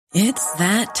It's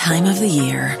that time of the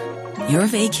year. Your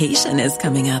vacation is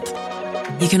coming up.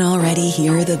 You can already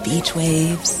hear the beach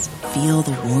waves, feel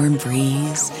the warm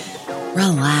breeze,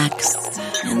 relax,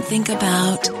 and think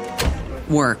about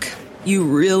work. You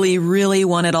really, really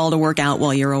want it all to work out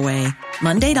while you're away.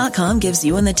 Monday.com gives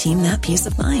you and the team that peace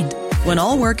of mind. When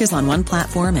all work is on one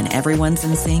platform and everyone's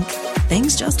in sync,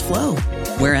 things just flow.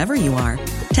 Wherever you are,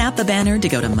 tap the banner to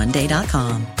go to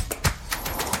Monday.com.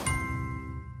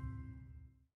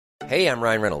 Hey, I'm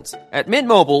Ryan Reynolds. At Mint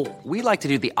Mobile, we like to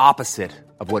do the opposite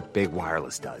of what Big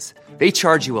Wireless does. They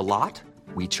charge you a lot,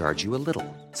 we charge you a little.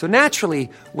 So naturally,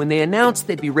 when they announced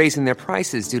they'd be raising their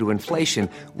prices due to inflation,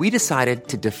 we decided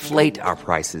to deflate our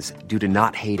prices due to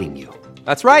not hating you.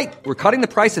 That's right. We're cutting the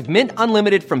price of Mint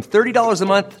Unlimited from $30 a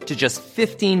month to just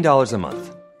 $15 a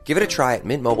month. Give it a try at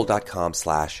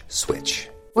mintmobile.com/switch.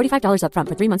 $45 up front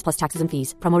for 3 months plus taxes and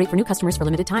fees. Promo rate for new customers for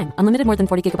limited time. Unlimited more than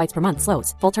 40 gigabytes per month.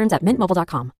 Slows full terms at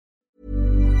mintmobile.com.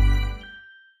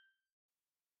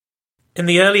 In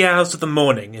the early hours of the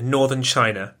morning in northern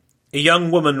China, a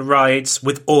young woman rides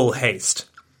with all haste.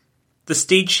 The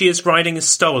steed she is riding is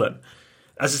stolen,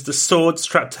 as is the sword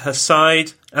strapped to her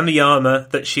side and the armour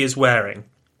that she is wearing.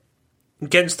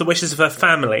 Against the wishes of her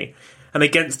family and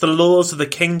against the laws of the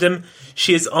kingdom,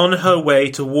 she is on her way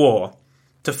to war,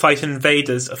 to fight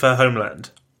invaders of her homeland.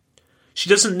 She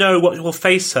doesn't know what will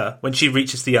face her when she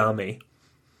reaches the army,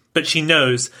 but she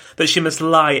knows that she must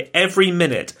lie every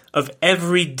minute of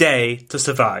every day to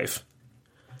survive.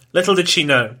 Little did she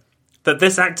know that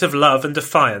this act of love and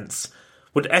defiance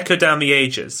would echo down the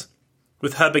ages,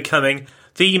 with her becoming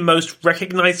the most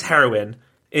recognised heroine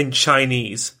in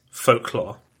Chinese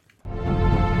folklore.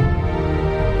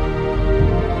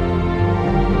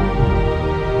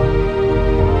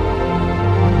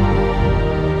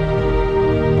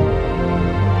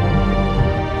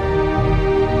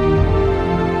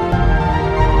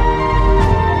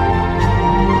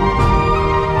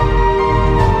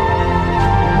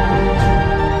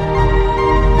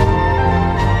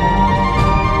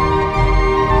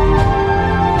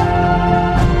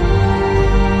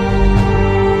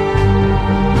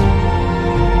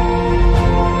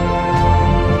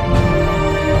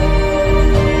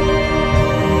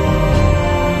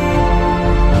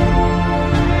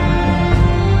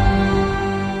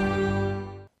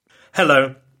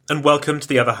 Hello, and welcome to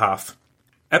The Other Half.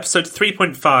 Episode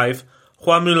 3.5,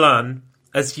 Hua Mulan,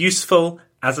 as useful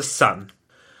as a son.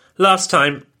 Last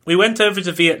time, we went over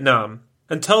to Vietnam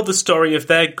and told the story of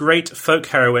their great folk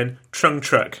heroine, Trung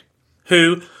Truc,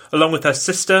 who, along with her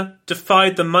sister,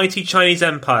 defied the mighty Chinese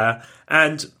Empire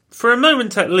and, for a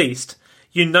moment at least,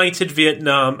 united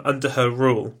Vietnam under her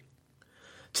rule.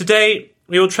 Today,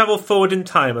 we will travel forward in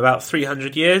time about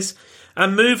 300 years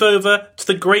and move over to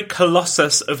the great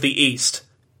colossus of the East,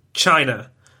 China,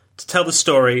 to tell the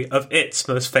story of its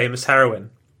most famous heroine.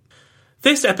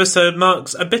 This episode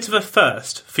marks a bit of a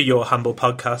first for your humble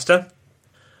podcaster.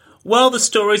 While the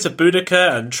stories of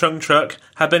Boudica and Trung Truc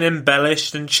have been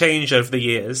embellished and changed over the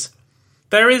years,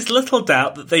 there is little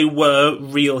doubt that they were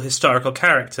real historical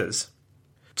characters.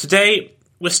 Today,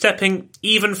 we're stepping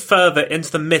even further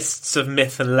into the mists of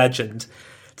myth and legend,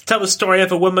 to tell the story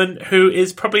of a woman who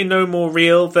is probably no more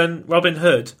real than Robin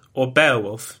Hood or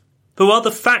Beowulf. But while the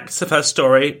facts of her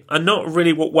story are not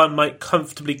really what one might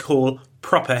comfortably call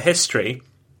proper history,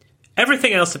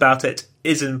 everything else about it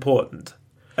is important.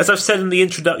 As I've said in the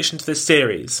introduction to this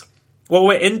series, what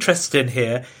we're interested in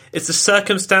here is the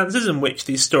circumstances in which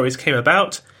these stories came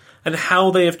about and how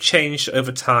they have changed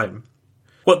over time.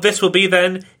 What this will be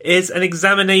then is an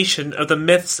examination of the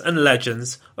myths and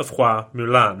legends of Hua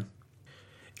Mulan.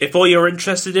 If all you're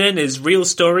interested in is real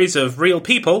stories of real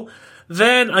people,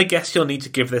 then I guess you'll need to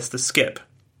give this the skip.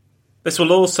 This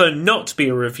will also not be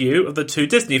a review of the 2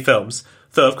 Disney films,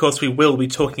 though of course we will be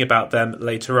talking about them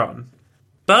later on.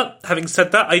 But, having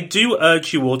said that, I do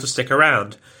urge you all to stick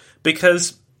around,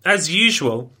 because, as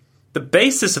usual, the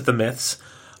basis of the myths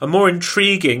are more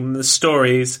intriguing than the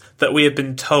stories that we have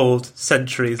been told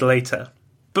centuries later.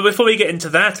 But before we get into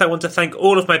that, I want to thank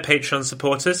all of my Patreon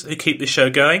supporters who keep the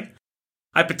show going.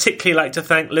 I'd particularly like to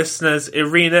thank listeners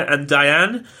Irina and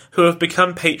Diane, who have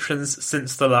become patrons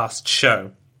since the last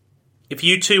show. If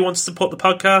you too want to support the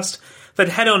podcast, then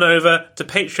head on over to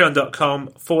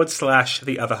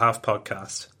patreon.com/The Other Half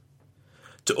Podcast.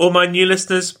 To all my new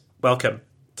listeners, welcome.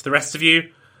 To the rest of you,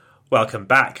 welcome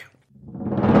back.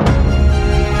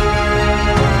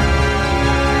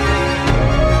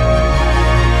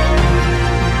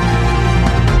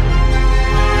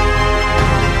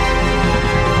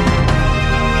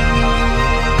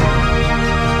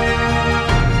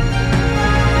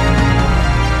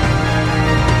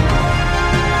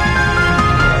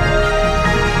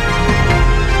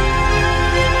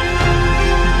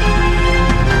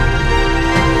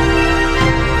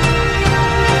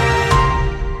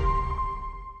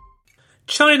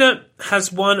 China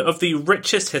has one of the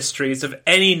richest histories of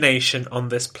any nation on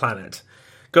this planet,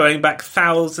 going back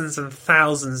thousands and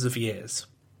thousands of years.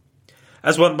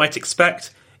 As one might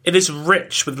expect, it is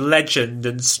rich with legend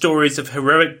and stories of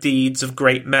heroic deeds of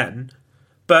great men,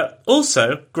 but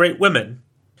also great women.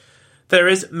 There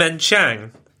is Men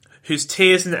Chiang, whose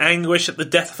tears and anguish at the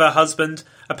death of her husband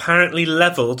apparently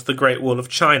levelled the Great Wall of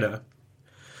China.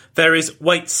 There is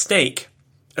White Snake,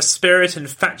 a spirit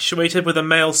infatuated with a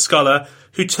male scholar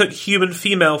who took human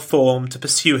female form to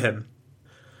pursue him.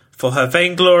 For her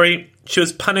vainglory, she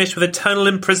was punished with eternal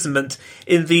imprisonment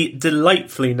in the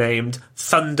delightfully named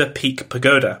Thunder Peak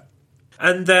Pagoda.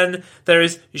 And then there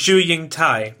is Zhu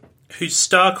Yingtai, whose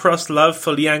star-crossed love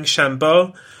for Liang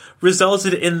Shanbo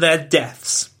resulted in their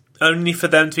deaths, only for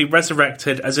them to be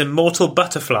resurrected as immortal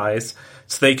butterflies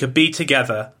so they could be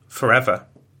together forever.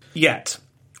 Yet,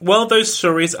 while those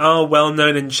stories are well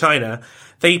known in China,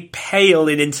 they pale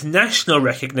in international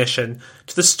recognition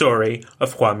to the story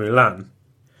of Hua Mulan.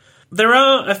 There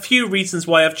are a few reasons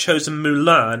why I've chosen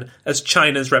Mulan as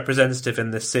China's representative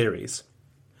in this series.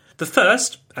 The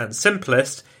first, and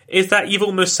simplest, is that you've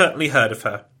almost certainly heard of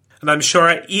her, and I'm sure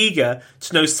are eager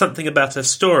to know something about her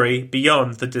story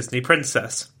beyond the Disney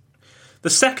princess. The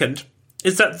second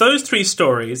is that those three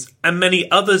stories, and many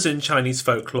others in Chinese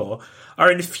folklore,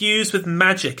 are infused with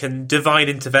magic and divine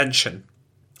intervention.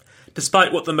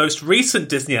 Despite what the most recent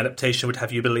Disney adaptation would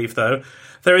have you believe, though,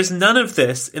 there is none of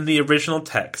this in the original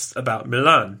text about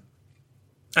Mulan.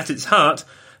 At its heart,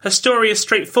 her story is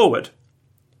straightforward.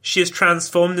 She is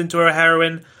transformed into a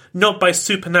heroine not by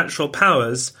supernatural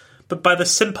powers, but by the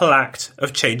simple act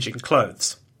of changing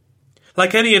clothes.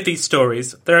 Like any of these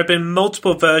stories, there have been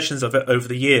multiple versions of it over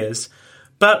the years,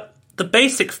 but the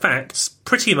basic facts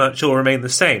pretty much all remain the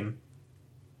same.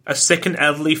 A sick and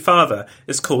elderly father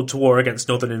is called to war against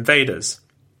northern invaders.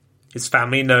 His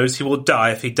family knows he will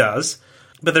die if he does,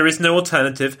 but there is no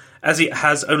alternative as he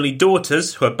has only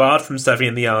daughters who are barred from serving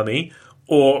in the army,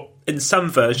 or, in some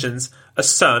versions, a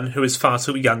son who is far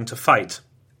too young to fight.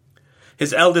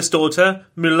 His eldest daughter,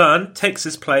 Mulan, takes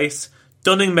his place,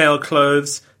 donning male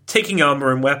clothes, taking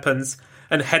armour and weapons,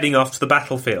 and heading off to the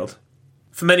battlefield.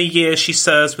 For many years she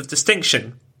serves with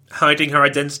distinction, hiding her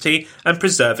identity and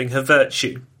preserving her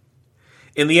virtue.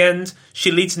 In the end, she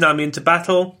leads an army into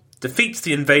battle, defeats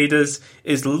the invaders,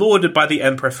 is lauded by the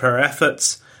emperor for her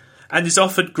efforts, and is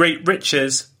offered great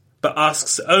riches, but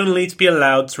asks only to be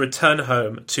allowed to return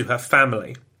home to her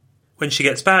family. When she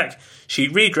gets back, she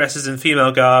redresses in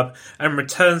female garb and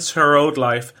returns to her old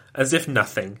life as if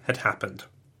nothing had happened.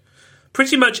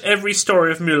 Pretty much every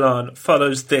story of Mulan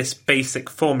follows this basic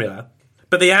formula,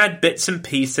 but they add bits and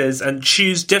pieces and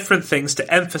choose different things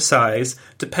to emphasize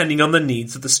depending on the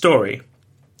needs of the story.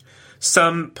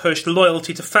 Some push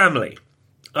loyalty to family,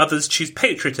 others choose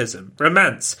patriotism,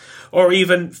 romance, or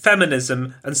even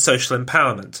feminism and social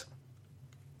empowerment.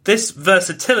 This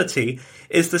versatility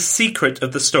is the secret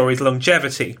of the story's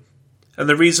longevity, and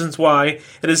the reasons why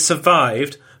it has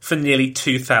survived for nearly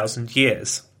 2,000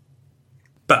 years.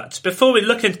 But before we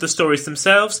look into the stories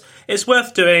themselves, it's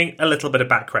worth doing a little bit of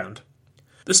background.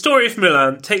 The story of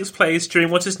Mulan takes place during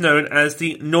what is known as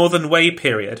the Northern Wei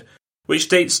period, which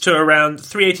dates to around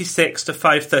 386 to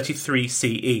 533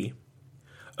 CE.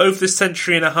 Over this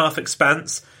century-and-a-half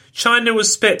expanse, China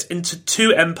was split into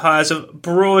two empires of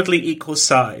broadly equal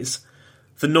size,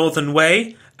 the Northern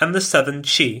Wei and the Southern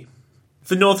Qi.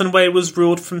 The Northern Wei was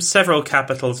ruled from several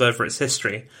capitals over its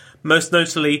history, most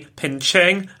notably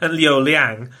Pincheng and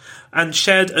Liuliang, and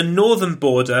shared a northern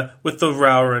border with the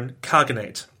Raoran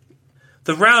Khaganate.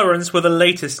 The Raorans were the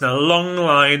latest in a long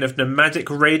line of nomadic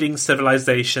raiding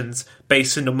civilizations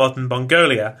based in modern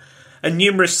Mongolia, and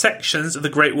numerous sections of the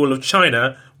Great Wall of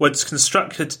China were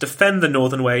constructed to defend the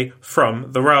Northern Wei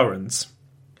from the Raorans.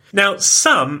 Now,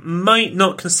 some might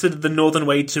not consider the Northern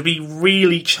Wei to be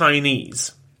really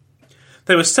Chinese.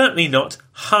 They were certainly not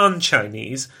Han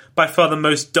Chinese, by far the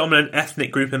most dominant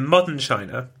ethnic group in modern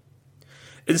China.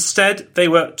 Instead, they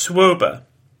were Tuoba,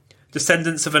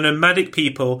 descendants of a nomadic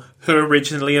people who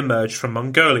originally emerged from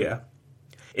Mongolia.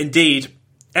 Indeed,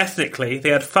 ethnically, they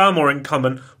had far more in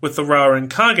common with the Raoran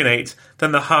Khaganate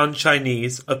than the Han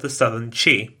Chinese of the Southern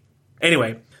Qi.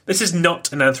 Anyway, this is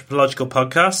not an anthropological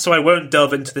podcast, so I won't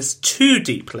delve into this too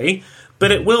deeply,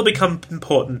 but it will become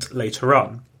important later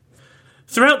on.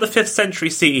 Throughout the 5th century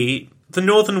CE, the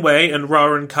Northern Wei and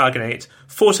Raoran Khaganate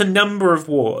fought a number of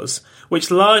wars,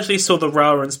 which largely saw the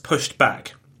Raorans pushed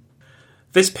back.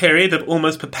 This period of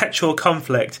almost perpetual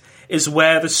conflict is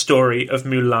where the story of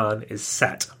Mulan is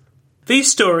set.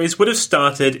 These stories would have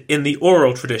started in the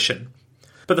oral tradition,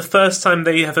 but the first time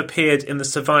they have appeared in the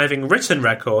surviving written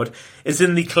record is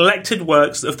in the collected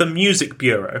works of the Music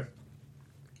Bureau,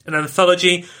 an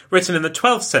anthology written in the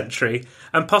 12th century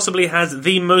and possibly has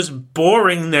the most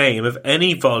boring name of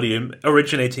any volume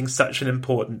originating such an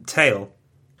important tale.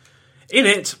 In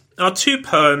it are two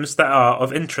poems that are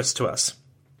of interest to us.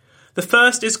 The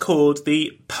first is called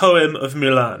the Poem of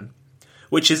Mulan,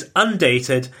 which is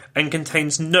undated and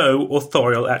contains no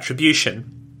authorial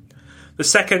attribution. The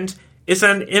second is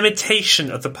an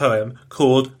imitation of the poem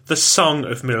called the Song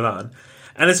of Mulan,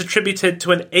 and is attributed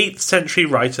to an 8th century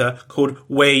writer called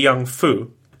Wei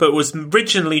Yongfu, but was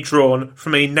originally drawn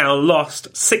from a now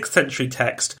lost 6th century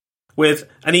text with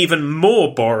an even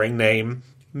more boring name,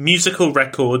 Musical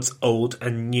Records Old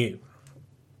and New.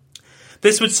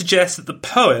 This would suggest that the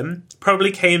poem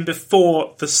probably came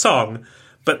before the song,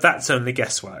 but that's only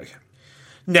guesswork.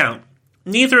 Now,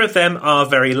 neither of them are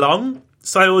very long,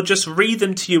 so I will just read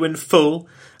them to you in full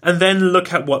and then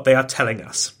look at what they are telling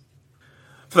us.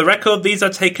 For the record, these are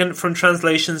taken from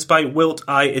translations by Wilt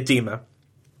I. Edema.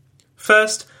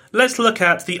 First, let's look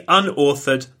at the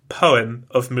unauthored Poem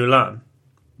of Mulan.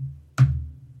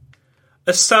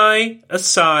 A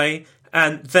sigh,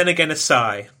 and then again a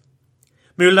sigh.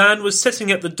 Mulan was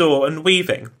sitting at the door and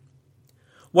weaving.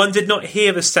 One did not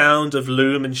hear the sound of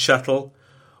loom and shuttle.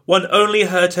 One only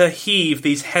heard her heave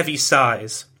these heavy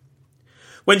sighs.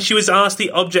 When she was asked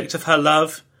the object of her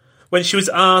love, when she was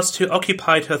asked who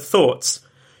occupied her thoughts,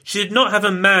 she did not have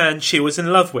a man she was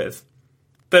in love with.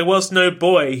 There was no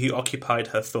boy who occupied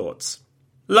her thoughts.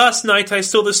 Last night I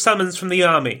saw the summons from the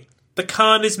army. The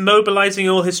Khan is mobilizing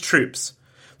all his troops.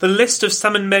 The list of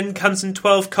summoned men comes in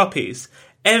 12 copies.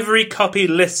 Every copy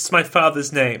lists my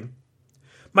father's name.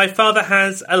 My father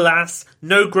has, alas,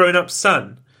 no grown-up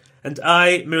son, and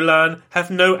I, Mulan,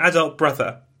 have no adult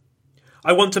brother.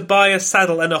 I want to buy a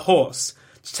saddle and a horse,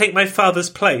 to take my father's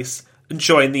place and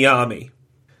join the army.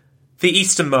 The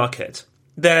Eastern Market.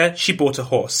 There she bought a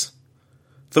horse.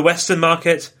 The Western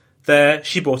Market. There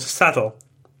she bought a saddle.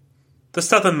 The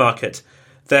Southern Market.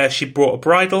 There she bought a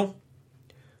bridle.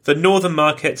 The Northern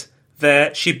Market.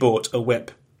 There she bought a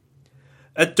whip.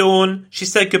 At dawn she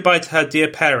said goodbye to her dear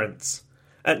parents.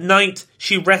 At night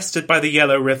she rested by the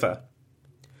Yellow River.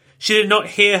 She did not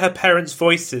hear her parents'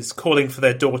 voices calling for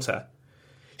their daughter.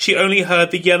 She only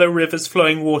heard the Yellow River's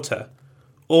flowing water,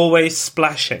 always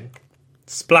splashing,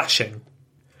 splashing.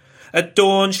 At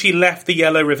dawn she left the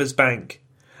Yellow River's bank.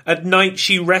 At night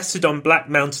she rested on Black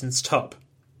Mountain's top.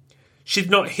 She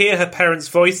did not hear her parents'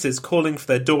 voices calling for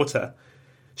their daughter.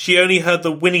 She only heard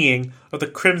the whinnying of the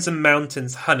Crimson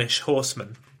Mountain's Hunnish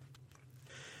horsemen.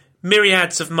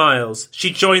 Myriads of miles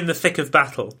she joined the thick of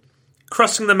battle,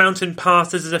 crossing the mountain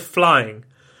passes as if flying.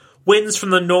 Winds from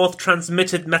the north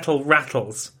transmitted metal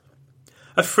rattles.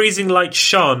 A freezing light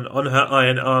shone on her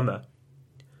iron armour.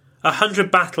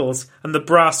 100 battles and the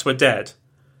brass were dead.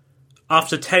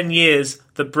 After 10 years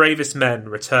the bravest men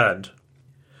returned.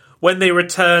 When they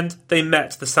returned they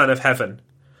met the Son of Heaven.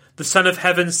 The Son of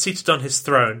Heaven seated on his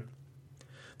throne.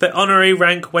 Their honorary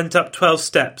rank went up 12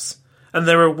 steps, and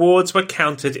their rewards were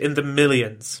counted in the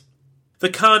millions. The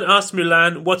Khan asked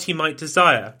Mulan what he might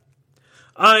desire.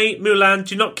 I, Mulan,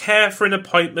 do not care for an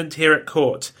appointment here at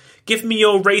court. Give me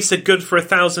your racer good for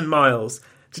 1,000 miles,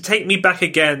 to take me back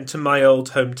again to my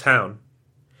old hometown.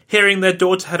 Hearing their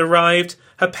daughter had arrived,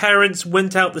 her parents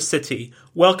went out the city,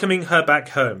 welcoming her back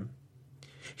home.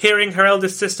 Hearing her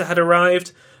eldest sister had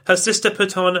arrived, her sister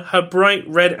put on her bright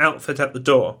red outfit at the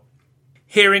door.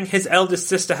 Hearing his eldest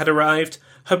sister had arrived,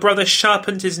 her brother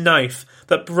sharpened his knife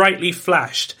that brightly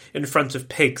flashed in front of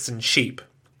pigs and sheep.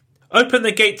 Open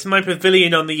the gate to my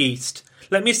pavilion on the east.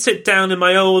 Let me sit down in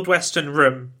my old western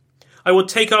room. I will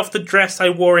take off the dress I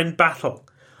wore in battle.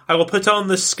 I will put on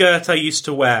the skirt I used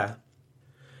to wear.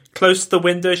 Close to the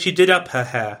window she did up her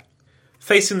hair.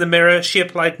 Facing the mirror she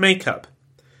applied makeup.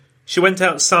 She went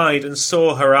outside and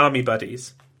saw her army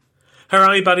buddies. Her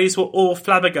army buddies were all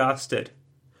flabbergasted.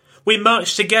 We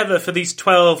marched together for these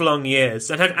 12 long years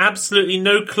and had absolutely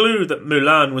no clue that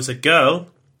Mulan was a girl.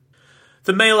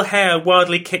 The male hare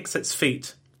wildly kicks its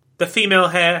feet. The female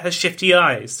hare has shifty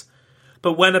eyes.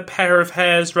 But when a pair of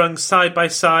hares run side by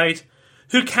side,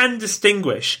 who can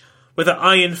distinguish whether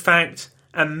I in fact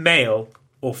am male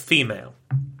or female?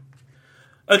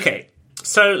 Okay,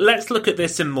 so let's look at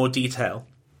this in more detail.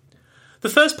 The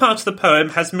first part of the poem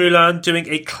has Mulan doing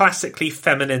a classically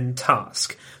feminine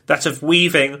task, that of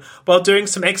weaving, while doing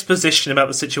some exposition about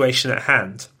the situation at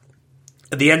hand.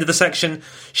 At the end of the section,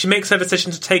 she makes her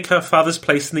decision to take her father's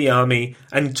place in the army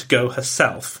and to go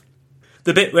herself.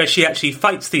 The bit where she actually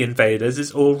fights the invaders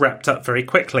is all wrapped up very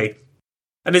quickly.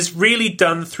 and is really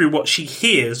done through what she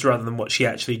hears rather than what she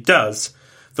actually does.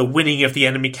 The whinnying of the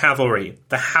enemy cavalry,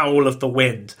 the howl of the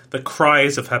wind, the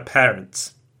cries of her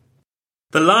parents.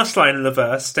 The last line of the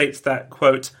verse states that,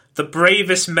 quote, "the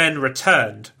bravest men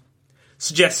returned,"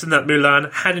 suggesting that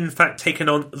Mulan had in fact taken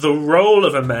on the role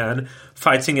of a man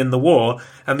fighting in the war,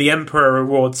 and the emperor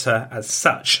rewards her as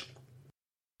such.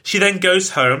 She then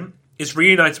goes home, is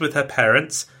reunited with her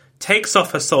parents, takes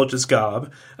off her soldier's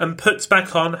garb, and puts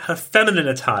back on her feminine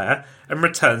attire and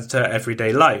returns to her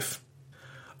everyday life.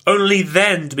 Only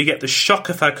then do we get the shock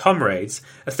of her comrades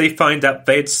as they find out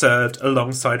they had served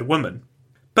alongside a woman.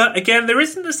 But again, there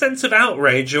isn't a sense of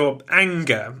outrage or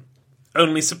anger,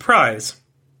 only surprise.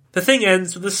 The thing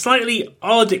ends with a slightly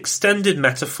odd extended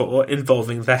metaphor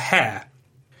involving the hair.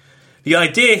 The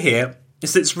idea here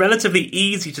is that it's relatively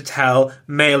easy to tell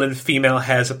male and female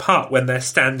hairs apart when they're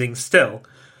standing still,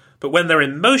 but when they're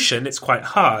in motion it's quite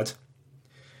hard.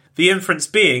 The inference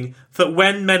being that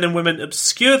when men and women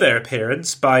obscure their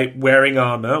appearance by wearing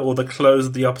armour or the clothes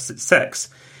of the opposite sex,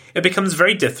 it becomes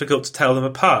very difficult to tell them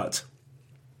apart.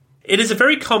 It is a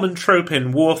very common trope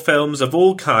in war films of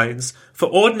all kinds for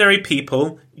ordinary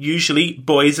people, usually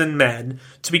boys and men,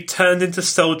 to be turned into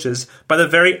soldiers by the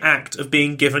very act of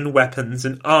being given weapons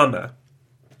and armour.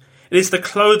 It is the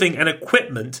clothing and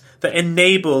equipment that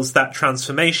enables that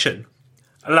transformation,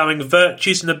 allowing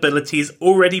virtues and abilities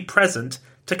already present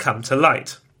to come to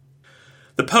light.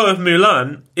 The poem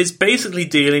Mulan is basically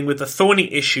dealing with the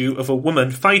thorny issue of a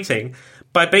woman fighting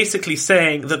by basically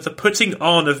saying that the putting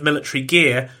on of military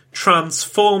gear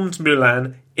transformed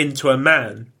Mulan into a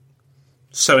man.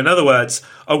 So in other words,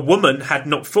 a woman had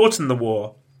not fought in the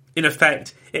war. In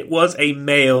effect, it was a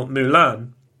male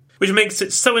Mulan, which makes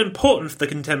it so important for the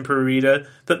contemporary reader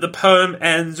that the poem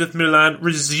ends with Mulan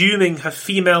resuming her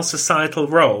female societal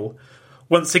role,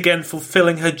 once again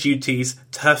fulfilling her duties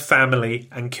to her family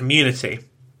and community.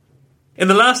 In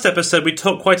the last episode we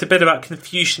talked quite a bit about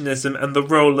Confucianism and the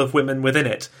role of women within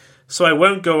it, so I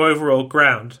won't go over old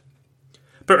ground.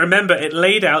 But remember, it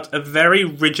laid out a very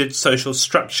rigid social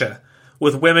structure,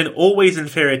 with women always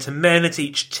inferior to men at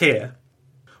each tier.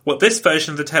 What this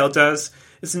version of the tale does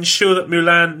is ensure that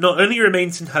Mulan not only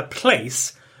remains in her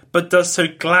place, but does so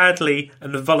gladly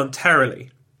and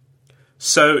voluntarily.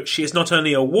 So she is not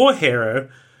only a war hero,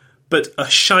 but a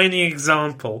shining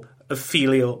example of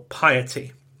filial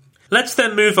piety. Let's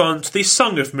then move on to the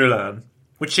Song of Mulan,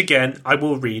 which again I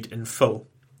will read in full.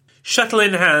 Shuttle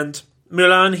in hand,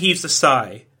 Mulan heaves a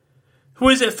sigh. "Who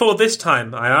is it for this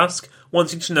time?" I ask,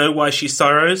 wanting to know why she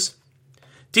sorrows.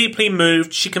 Deeply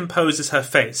moved, she composes her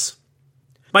face.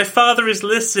 "My father is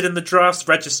listed in the draft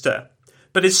register,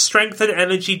 but his strength and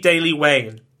energy daily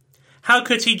wane. How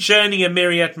could he journey a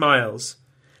myriad miles?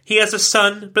 He has a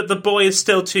son, but the boy is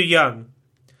still too young.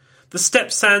 The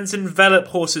steppe sands envelop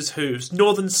horses' hooves,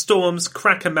 northern storms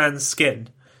crack a man's skin.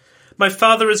 My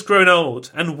father has grown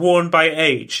old and worn by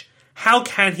age. How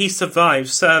can he survive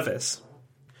service?"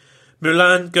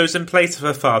 Mulan goes in place of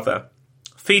her father,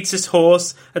 feeds his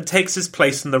horse and takes his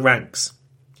place in the ranks.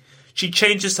 She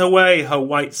changes away her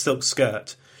white silk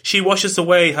skirt. She washes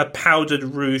away her powdered,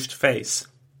 rouged face.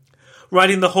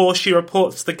 Riding the horse, she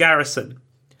reports to the garrison.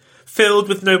 Filled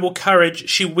with noble courage,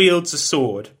 she wields a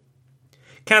sword.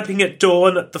 Camping at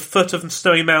dawn at the foot of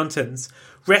snowy mountains,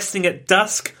 resting at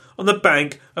dusk on the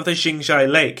bank of the Jingzhai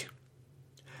Lake.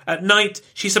 At night,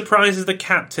 she surprises the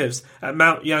captives at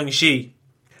Mount Yangji,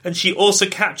 and she also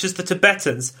captures the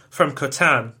Tibetans from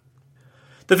Khotan.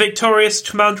 The victorious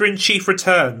commander-in-chief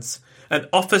returns, and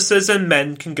officers and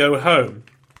men can go home.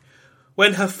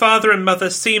 When her father and mother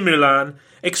see Mulan,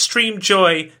 extreme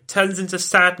joy turns into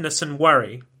sadness and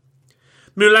worry.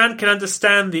 Mulan can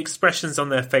understand the expressions on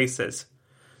their faces,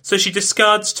 so she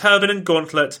discards turban and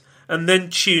gauntlet and then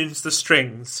tunes the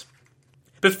strings.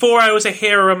 "Before I was a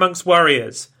hero amongst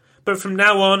warriors, but from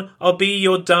now on I'll be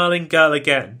your darling girl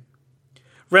again."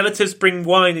 Relatives bring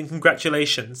wine and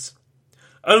congratulations.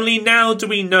 Only now do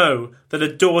we know that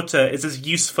a daughter is as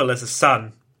useful as a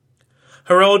son.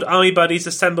 Her old army buddies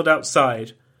assembled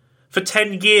outside. For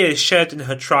 10 years shared in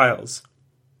her trials.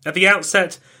 At the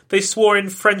outset, they swore in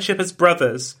friendship as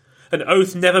brothers, an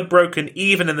oath never broken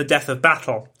even in the death of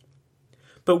battle.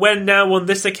 But when now on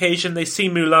this occasion they see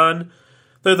Mulan,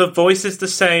 though the voice is the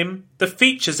same, the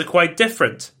features are quite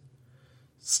different.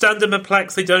 Stunned and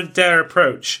perplexed, they don't dare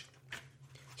approach.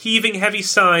 Heaving heavy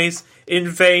sighs, in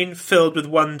vain filled with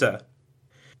wonder.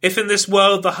 If in this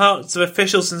world the hearts of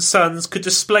officials and sons could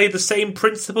display the same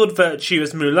principled virtue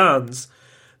as Mulan's,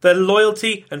 their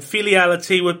loyalty and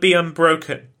filiality would be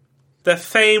unbroken. Their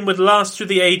fame would last through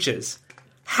the ages.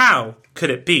 How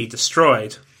could it be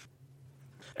destroyed?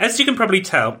 As you can probably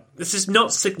tell, this is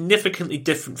not significantly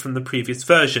different from the previous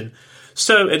version,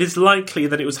 so it is likely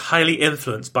that it was highly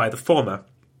influenced by the former.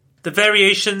 The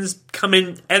variations come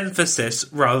in emphasis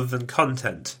rather than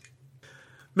content.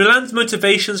 Mulan's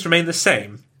motivations remain the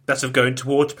same, that of going to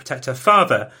war to protect her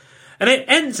father, and it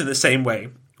ends in the same way,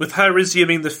 with her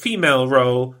resuming the female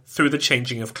role through the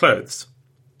changing of clothes.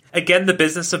 Again, the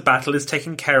business of battle is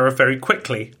taken care of very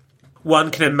quickly.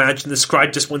 One can imagine the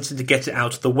scribe just wanting to get it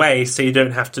out of the way so you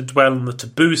don't have to dwell on the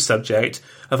taboo subject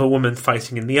of a woman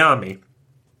fighting in the army.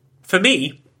 For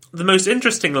me, the most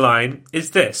interesting line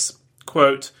is this,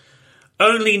 quote,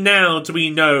 "Only now do we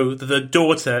know that a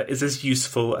daughter is as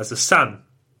useful as a son."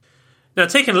 Now,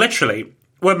 taken literally,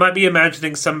 one might be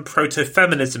imagining some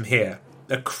proto-feminism here,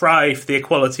 a cry for the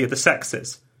equality of the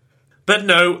sexes. But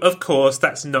no, of course,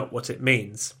 that's not what it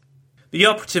means. The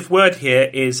operative word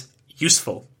here is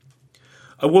useful.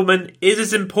 A woman is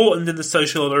as important in the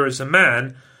social order as a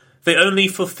man, they only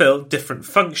fulfill different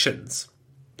functions.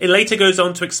 It later goes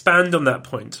on to expand on that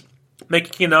point,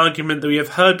 making an argument that we have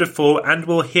heard before and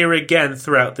will hear again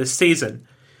throughout this season,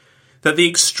 that the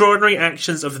extraordinary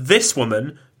actions of this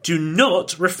woman do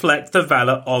not reflect the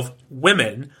valour of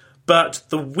women, but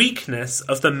the weakness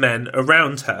of the men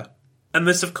around her. And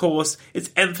this, of course,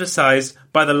 is emphasised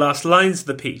by the last lines of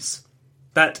the piece,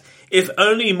 that if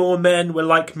only more men were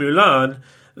like Mulan,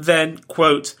 then,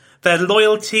 quote, "their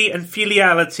loyalty and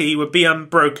filiality would be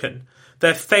unbroken,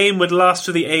 their fame would last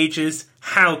through the ages,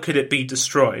 how could it be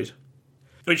destroyed?"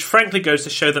 Which frankly goes to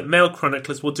show that male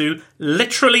chroniclers will do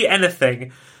literally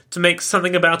anything to make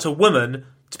something about a woman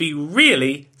to be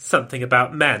really something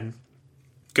about men.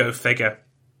 Go figure.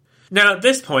 Now at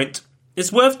this point,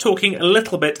 it's worth talking a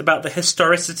little bit about the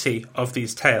historicity of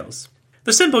these tales.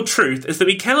 The simple truth is that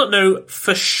we cannot know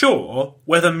for sure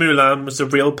whether Mulan was a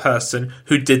real person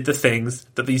who did the things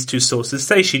that these two sources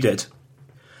say she did.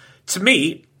 To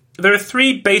me, there are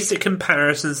three basic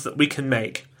comparisons that we can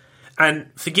make,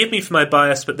 and forgive me for my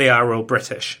bias, but they are all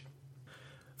British.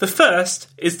 The first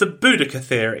is the Boudica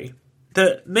theory,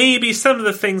 that maybe some of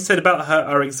the things said about her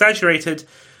are exaggerated,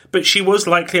 but she was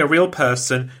likely a real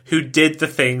person who did the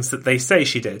things that they say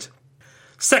she did.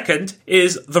 Second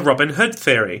is the Robin Hood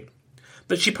theory,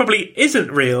 that she probably isn't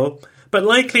real, but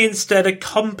likely instead a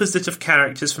composite of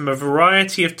characters from a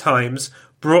variety of times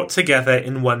brought together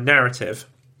in one narrative.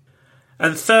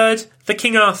 And third, the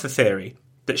King Arthur theory,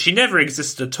 that she never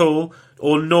existed at all,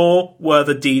 or nor were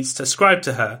the deeds ascribed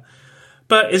to her,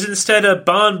 but is instead a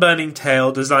barn-burning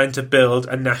tale designed to build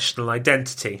a national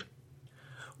identity.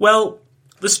 Well,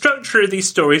 the structure of these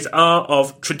stories are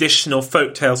of traditional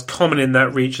folk tales common in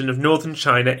that region of northern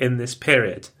China in this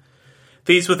period.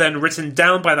 These were then written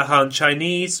down by the Han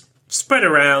Chinese, spread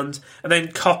around, and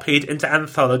then copied into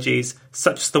anthologies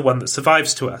such as the one that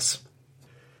survives to us.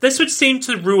 This would seem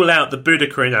to rule out the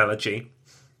Boudica analogy,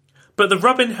 but the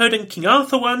Robin Hood and King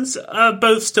Arthur ones are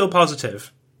both still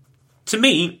positive. To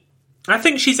me, I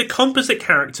think she's a composite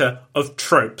character of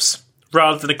tropes,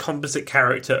 rather than a composite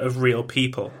character of real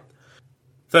people.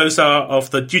 Those are of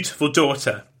the dutiful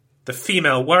daughter, the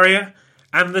female warrior,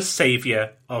 and the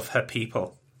saviour of her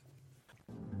people.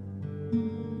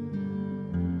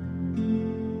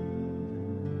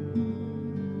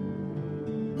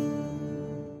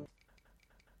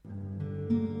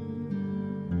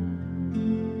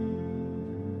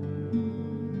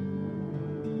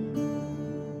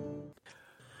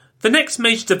 The next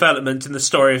major development in the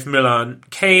story of Mulan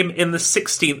came in the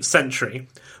 16th century,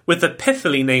 with the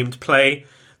pithily named play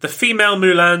The Female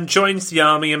Mulan Joins the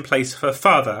Army in Place of Her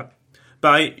Father,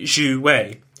 by Zhu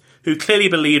Wei, who clearly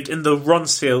believed in the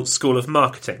Ronseal school of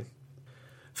marketing.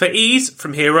 For ease,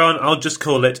 from here on, I'll just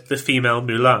call it The Female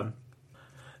Mulan.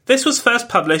 This was first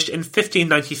published in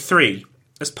 1593,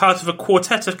 as part of a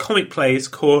quartet of comic plays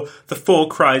called The Four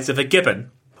Cries of a Gibbon,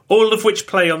 all of which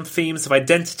play on themes of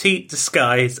identity,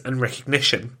 disguise, and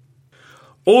recognition.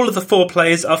 All of the four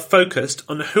plays are focused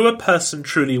on who a person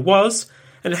truly was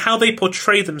and how they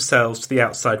portray themselves to the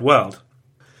outside world.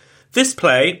 This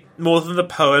play, more than the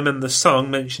poem and the song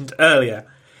mentioned earlier,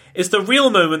 is the real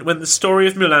moment when the story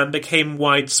of Mulan became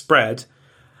widespread,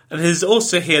 and it is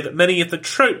also here that many of the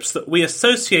tropes that we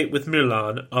associate with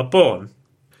Mulan are born.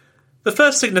 The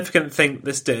first significant thing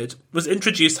this did was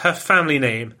introduce her family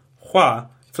name, Hua,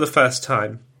 for the first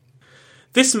time.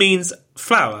 This means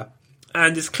flower,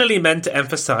 and is clearly meant to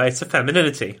emphasise her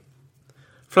femininity.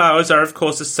 Flowers are of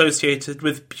course associated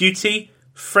with beauty,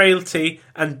 frailty,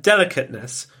 and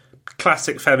delicateness,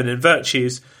 classic feminine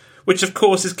virtues, which of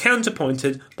course is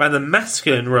counterpointed by the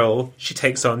masculine role she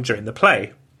takes on during the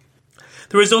play.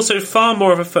 There is also far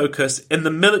more of a focus in the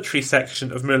military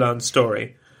section of Mulan's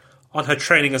story, on her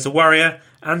training as a warrior,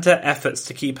 and her efforts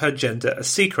to keep her gender a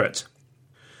secret.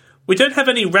 We don't have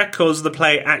any records of the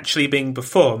play actually being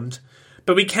performed,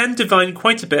 but we can divine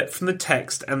quite a bit from the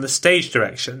text and the stage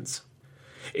directions.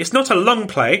 It's not a long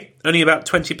play, only about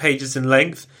 20 pages in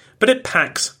length, but it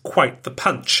packs quite the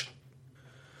punch.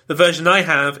 The version I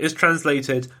have is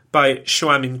translated by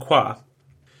Hua Mulan.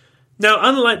 Now,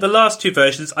 unlike the last two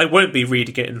versions, I won't be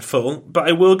reading it in full, but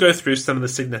I will go through some of the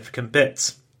significant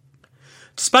bits.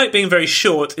 Despite being very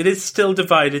short, it is still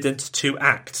divided into two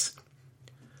acts.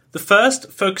 The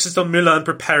first focuses on Mulan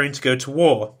preparing to go to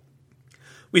war.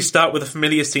 We start with a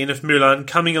familiar scene of Mulan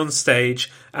coming on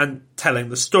stage and telling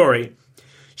the story.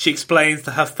 She explains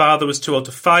that her father was too old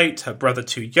to fight, her brother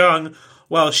too young,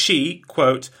 while she,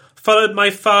 quote, followed my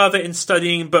father in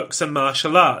studying books and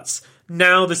martial arts.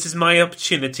 Now this is my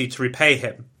opportunity to repay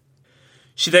him.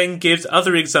 She then gives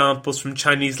other examples from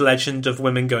Chinese legend of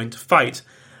women going to fight,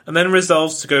 and then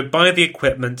resolves to go buy the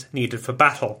equipment needed for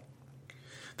battle.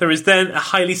 There is then a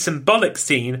highly symbolic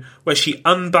scene where she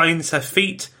unbinds her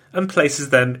feet and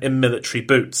places them in military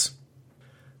boots.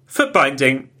 Foot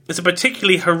binding is a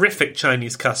particularly horrific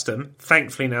Chinese custom,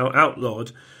 thankfully now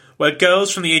outlawed, where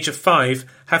girls from the age of 5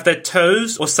 have their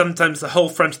toes, or sometimes the whole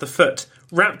front of the foot,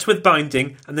 wrapped with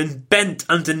binding and then bent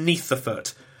underneath the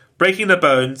foot, breaking the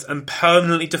bones and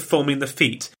permanently deforming the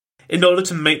feet, in order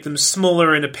to make them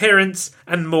smaller in appearance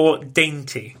and more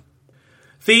dainty.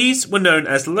 These were known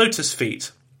as lotus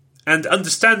feet, and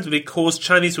understandably caused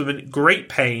Chinese women great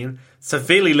pain,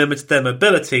 severely limited their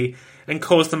mobility, and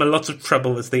caused them a lot of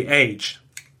trouble as they aged.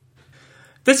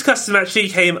 This custom actually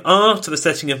came after the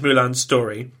setting of Mulan's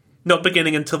story, not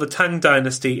beginning until the Tang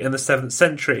dynasty in the 7th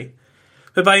century.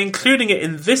 But by including it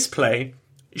in this play,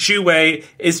 Zhu Wei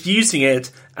is using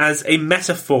it as a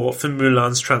metaphor for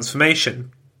Mulan's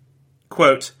transformation.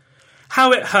 Quote,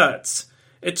 how it hurts.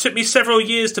 It took me several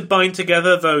years to bind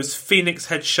together those phoenix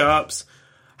head sharps.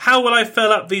 How will I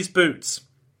fill up these boots?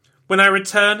 When I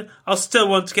return, I'll still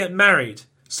want to get married.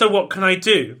 So what can I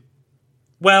do?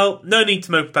 Well, no need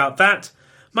to mope about that.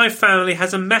 My family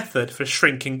has a method for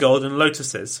shrinking golden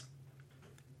lotuses.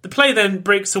 The play then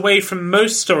breaks away from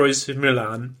most stories of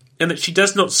Mulan in that she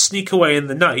does not sneak away in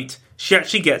the night, she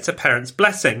actually gets her parents'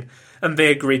 blessing, and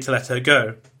they agree to let her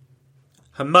go.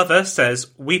 Her mother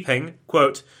says, weeping,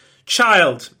 quote,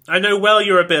 child, I know well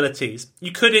your abilities.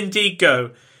 You could indeed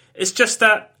go. It's just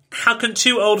that, how can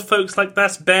two old folks like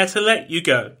that bear to let you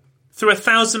go? Through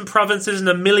 1,000 provinces and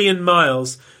 1,000,000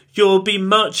 miles, you'll be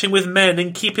marching with men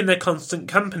and keeping their constant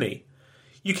company.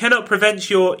 You cannot prevent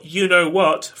your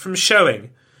you-know-what from showing.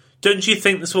 Don't you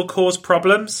think this will cause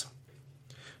problems?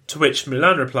 To which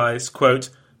Mulan replies, quote,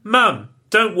 Mum,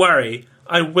 don't worry,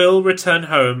 I will return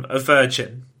home a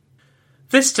virgin.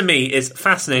 This to me is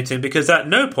fascinating because at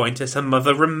no point is her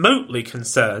mother remotely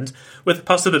concerned with the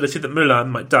possibility that Mulan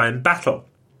might die in battle.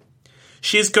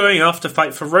 She is going off to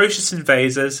fight ferocious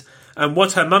invaders, and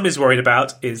what her mum is worried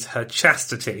about is her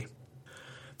chastity.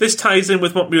 This ties in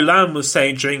with what Mulan was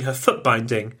saying during her foot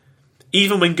binding.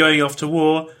 Even when going off to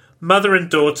war, mother and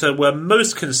daughter were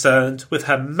most concerned with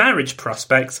her marriage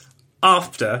prospects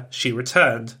after she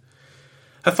returned.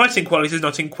 Her fighting qualities are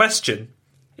not in question.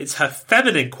 It's her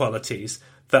feminine qualities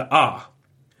that are.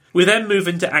 We then move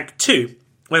into Act 2,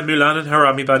 where Mulan and her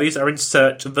army buddies are in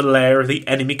search of the lair of the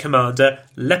enemy commander,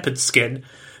 Leopard Skin,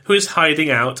 who is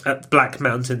hiding out at Black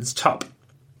Mountain's top.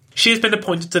 She has been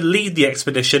appointed to lead the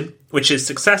expedition, which is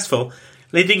successful,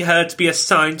 leading her to be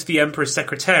assigned to the Emperor's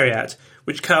Secretariat,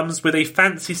 which comes with a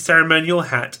fancy ceremonial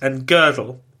hat and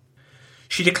girdle.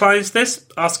 She declines this,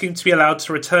 asking to be allowed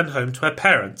to return home to her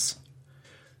parents.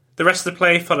 The rest of the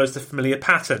play follows the familiar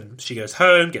pattern. She goes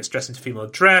home, gets dressed into female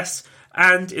dress,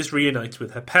 and is reunited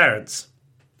with her parents.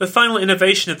 The final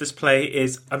innovation of this play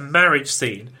is a marriage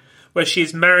scene, where she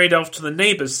is married off to the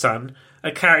neighbour's son,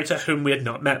 a character whom we had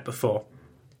not met before.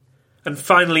 And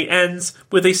finally ends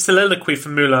with a soliloquy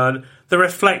from Mulan that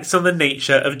reflects on the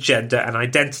nature of gender and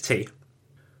identity.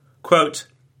 Quote,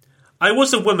 I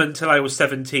was a woman till I was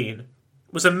 17,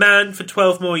 was a man for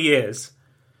 12 more years,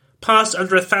 passed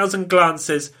under 1,000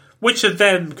 glances, which of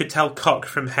them could tell cock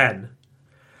from hen?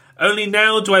 Only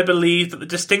now do I believe that the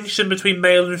distinction between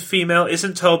male and female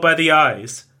isn't told by the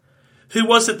eyes. Who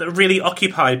was it that really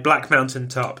occupied Black Mountain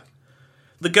Top?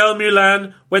 The girl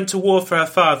Mulan went to war for her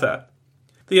father.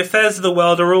 The affairs of the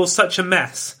world are all such a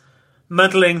mess.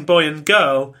 Muddling boy and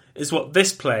girl is what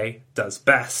this play does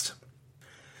best.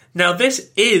 Now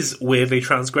this is weirdly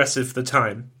transgressive for the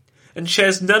time, and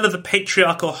shares none of the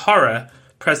patriarchal horror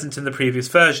present in the previous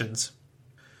versions.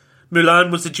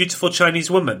 Mulan was a dutiful Chinese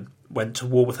woman, went to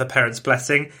war with her parents'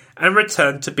 blessing, and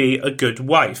returned to be a good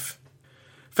wife.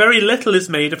 very little is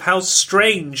made of how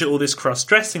strange all this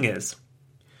cross-dressing is.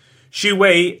 Zhu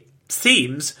Wei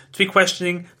seems to be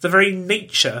questioning the very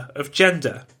nature of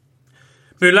gender.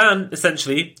 Mulan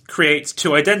essentially creates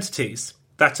two identities,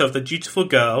 that of the dutiful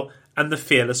girl and the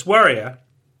fearless warrior.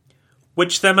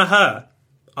 Which of them are her?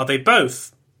 Are they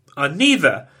both? Are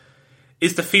neither?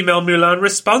 Is the female Mulan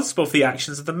responsible for the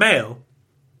actions of the male?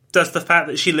 Does the fact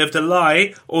that she lived a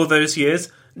lie all those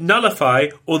years nullify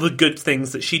all the good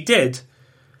things that she did?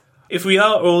 If we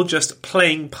are all just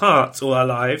playing parts all our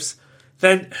lives,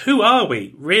 then who are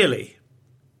we, really?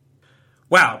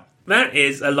 Wow, that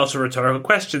is a lot of rhetorical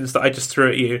questions that I just threw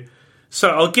at you. So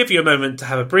I'll give you a moment to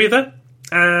have a breather.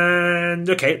 And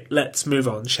okay, let's move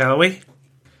on, shall we?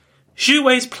 Zhu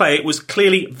Wei's play was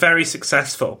clearly very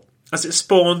successful, as it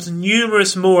spawned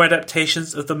numerous more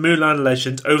adaptations of the Mulan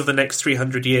legend over the next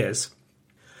 300 years.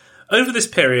 Over this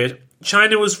period,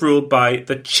 China was ruled by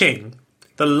the Qing,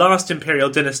 the last imperial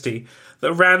dynasty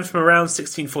that ran from around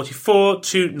 1644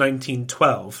 to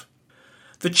 1912.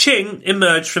 The Qing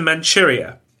emerged from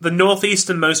Manchuria, the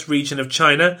northeasternmost region of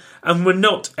China, and were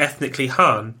not ethnically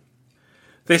Han.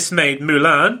 This made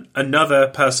Mulan, another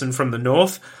person from the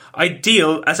north,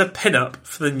 ideal as a pin-up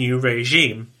for the new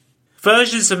regime.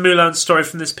 Versions of Mulan's story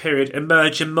from this period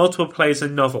emerge in multiple plays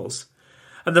and novels,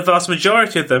 and the vast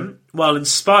majority of them, while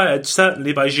inspired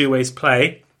certainly by Zhu Wei's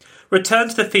play, return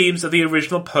to the themes of the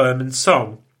original poem and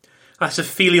song, that of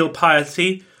filial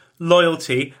piety,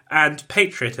 loyalty, and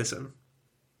patriotism.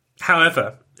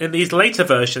 However, in these later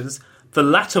versions, the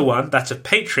latter one, that of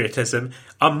patriotism,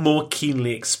 are more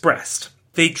keenly expressed.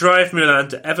 They drive Mulan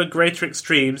to ever greater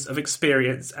extremes of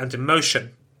experience and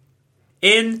emotion.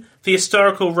 In The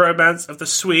Historical Romance of the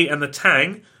Sui and the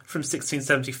Tang, from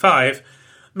 1675,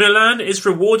 Mulan is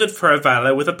rewarded for her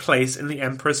valour with a place in the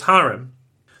emperor's harem.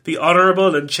 The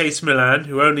honourable and chaste Mulan,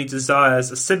 who only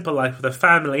desires a simple life with her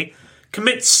family,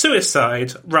 commits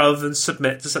suicide rather than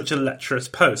submit to such a lecherous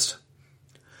post.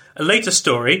 A later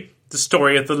story, the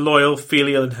story of the loyal,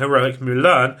 filial and heroic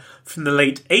Mulan from the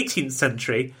late 18th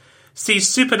century, sees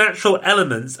supernatural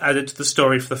elements added to the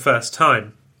story for the first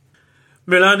time.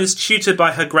 Mulan is tutored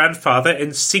by her grandfather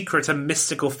in secret and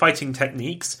mystical fighting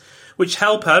techniques, which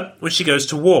help her when she goes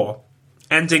to war,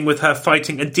 ending with her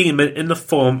fighting a demon in the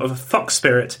form of a fox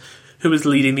spirit who is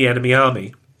leading the enemy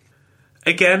army.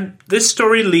 Again, this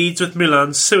story leads with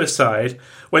Mulan's suicide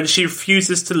when she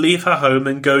refuses to leave her home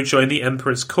and go join the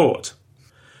emperor's court.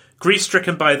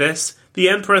 Grief-stricken by this, the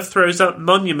emperor throws up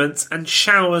monuments and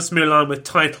showers Mulan with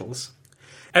titles,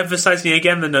 emphasizing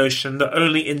again the notion that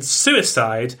only in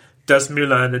suicide does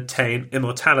Mulan attain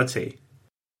immortality.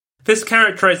 This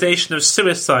characterization of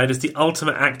suicide as the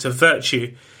ultimate act of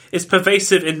virtue is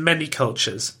pervasive in many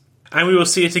cultures, and we will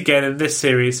see it again in this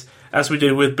series as we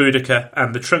did with Boudica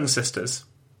and the Trung sisters.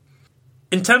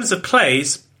 In terms of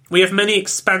plays, we have many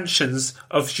expansions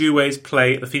of Zhu Wei's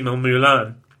play The Female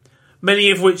Mulan,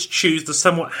 many of which choose the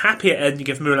somewhat happier ending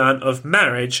of Mulan of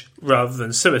marriage rather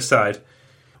than suicide.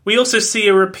 We also see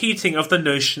a repeating of the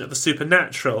notion of the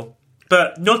supernatural,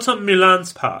 but not on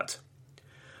Mulan's part.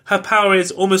 Her power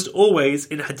is almost always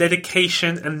in her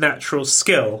dedication and natural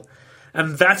skill,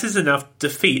 and that is enough to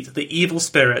defeat the evil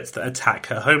spirits that attack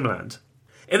her homeland.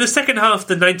 In the second half of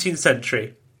the 19th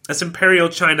century, as Imperial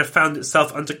China found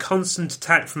itself under constant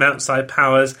attack from outside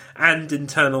powers and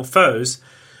internal foes,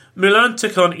 Mulan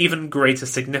took on even greater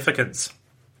significance.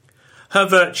 Her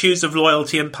virtues of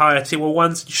loyalty and piety were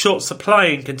once in short supply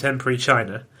in contemporary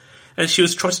China, and she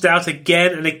was trotted out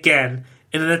again and again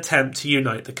in an attempt to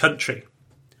unite the country.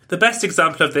 The best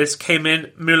example of this came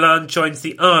in Mulan Joins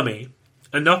the Army,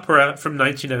 an opera from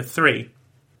 1903.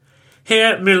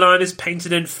 Here, Mulan is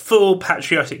painted in full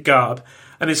patriotic garb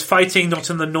and is fighting not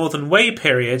in the Northern Wei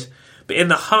period, but in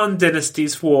the Han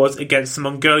Dynasty's wars against the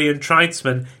Mongolian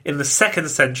tribesmen in the 2nd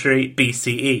century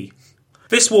BCE.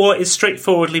 This war is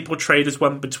straightforwardly portrayed as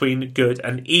one between good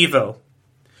and evil.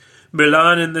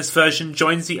 Mulan in this version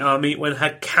joins the army when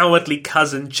her cowardly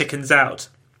cousin chickens out.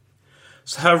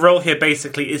 So her role here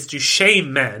basically is to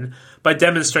shame men by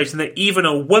demonstrating that even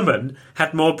a woman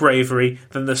had more bravery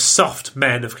than the soft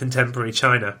men of contemporary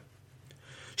China.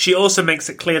 She also makes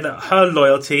it clear that her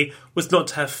loyalty was not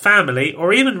to her family,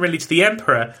 or even really to the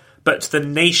emperor, but to the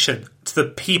nation, to the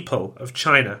people of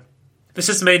China. This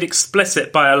is made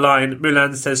explicit by a line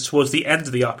Mulan says towards the end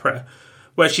of the opera,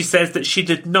 where she says that she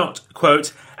did not,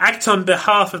 quote, act on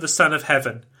behalf of the Son of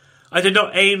Heaven. I did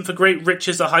not aim for great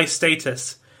riches or high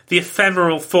status, the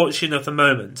ephemeral fortune of the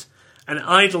moment, an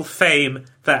idle fame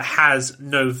that has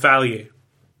no value.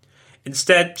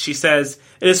 Instead, she says,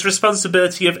 it is the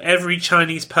responsibility of every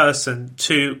Chinese person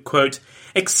to, quote,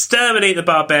 exterminate the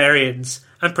barbarians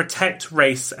and protect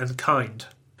race and kind.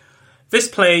 This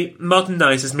play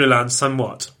modernises Mulan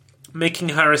somewhat, making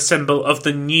her a symbol of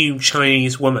the new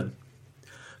Chinese woman.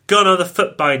 Gone are the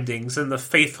foot bindings and the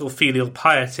faithful filial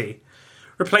piety,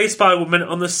 replaced by a woman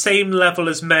on the same level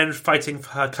as men fighting for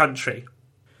her country.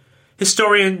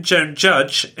 Historian Joan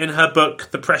Judge, in her book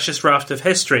The Precious Raft of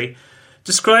History,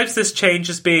 describes this change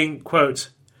as being, quote,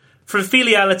 "from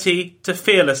filiality to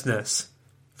fearlessness,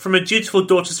 from a dutiful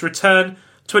daughter's return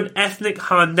to an ethnic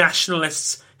Han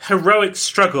nationalist's heroic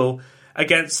struggle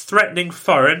against threatening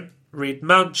foreign, read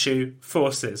Manchu,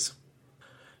 forces."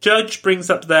 Judge brings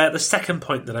up there the second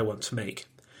point that I want to make,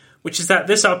 which is that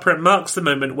this opera marks the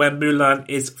moment where Mulan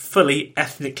is fully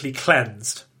ethnically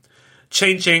cleansed,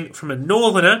 changing from a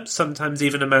northerner, sometimes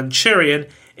even a Manchurian,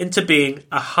 into being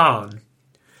a Han.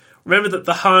 Remember that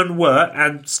the Han were,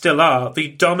 and still are, the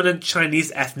dominant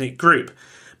Chinese ethnic group,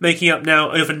 making up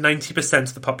now over 90%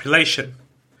 of the population.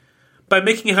 By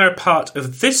making her a part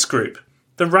of this group,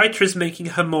 the writer is making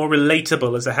her more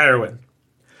relatable as a heroine.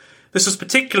 This was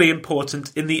particularly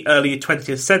important in the early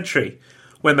 20th century,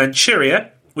 where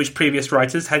Manchuria, which previous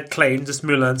writers had claimed as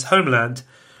Mulan's homeland,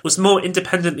 was more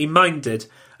independently minded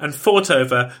and fought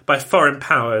over by foreign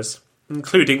powers,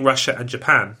 including Russia and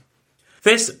Japan.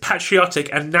 This patriotic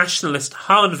and nationalist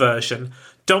Han version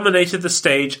dominated the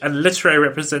stage and literary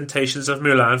representations of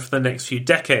Mulan for the next few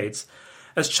decades,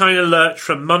 as China lurched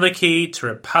from monarchy to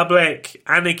republic,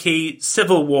 anarchy,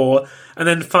 civil war, and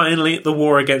then finally the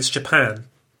war against Japan,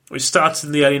 which started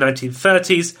in the early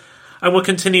 1930s and will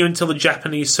continue until the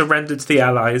Japanese surrendered to the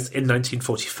Allies in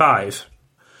 1945.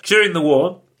 During the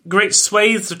war, great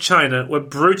swathes of China were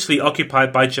brutally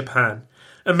occupied by Japan,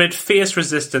 amid fierce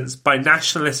resistance by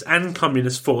nationalist and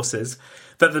communist forces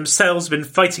that themselves had been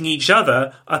fighting each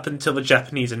other up until the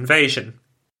Japanese invasion.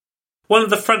 One of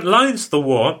the front lines of the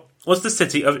war was the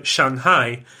city of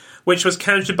Shanghai, which was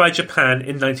captured by Japan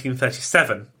in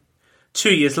 1937.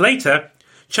 2 years later,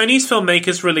 Chinese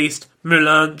filmmakers released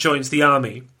Mulan Joins the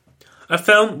Army, a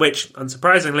film which,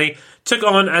 unsurprisingly, took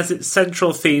on as its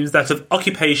central themes that of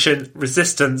occupation,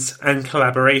 resistance, and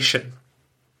collaboration.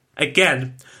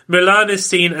 Again, Mulan is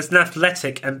seen as an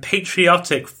athletic and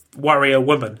patriotic warrior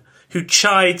woman who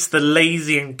chides the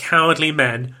lazy and cowardly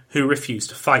men who refuse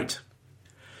to fight.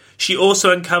 She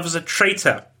also uncovers a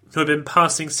traitor who had been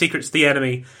passing secrets to the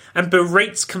enemy and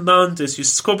berates commanders who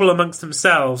squabble amongst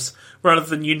themselves rather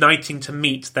than uniting to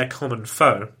meet their common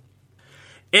foe.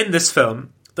 In this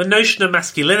film, the notion of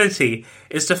masculinity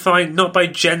is defined not by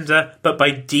gender but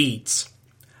by deeds,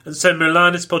 and so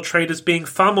Mulan is portrayed as being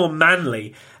far more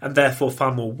manly and therefore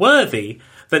far more worthy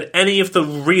than any of the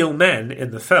real men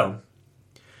in the film.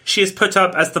 She is put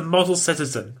up as the model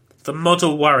citizen, the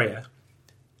model warrior.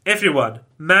 Everyone,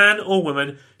 man or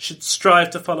woman, should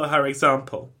strive to follow her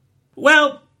example.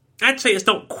 Well, actually it's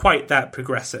not quite that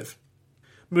progressive.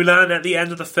 Mulan at the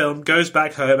end of the film goes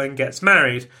back home and gets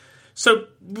married, so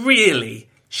really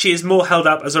she is more held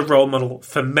up as a role model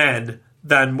for men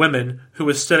than women who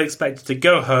are still expected to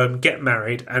go home, get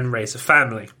married and raise a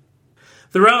family.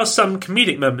 There are some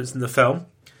comedic moments in the film,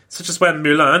 such as when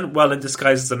Mulan, while in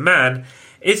disguise as a man,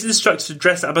 is instructed to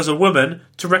dress up as a woman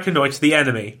to reconnoitre the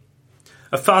enemy.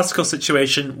 A farcical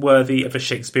situation worthy of a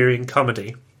Shakespearean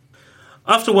comedy.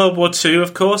 After World War II,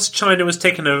 of course, China was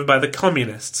taken over by the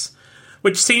communists,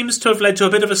 which seems to have led to a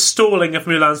bit of a stalling of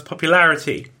Mulan's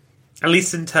popularity, at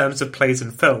least in terms of plays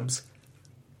and films.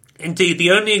 Indeed,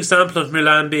 the only example of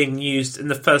Mulan being used in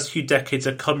the first few decades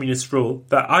of communist rule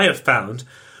that I have found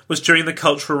was during the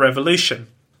Cultural Revolution,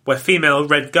 where female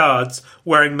Red Guards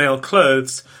wearing male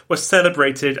clothes were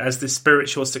celebrated as the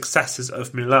spiritual successors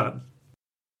of Mulan.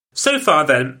 So far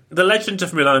then, the legend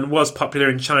of Mulan was popular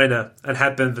in China and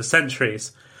had been for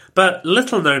centuries, but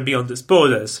little known beyond its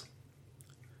borders,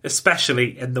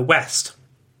 especially in the West.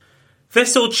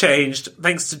 This all changed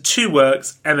thanks to two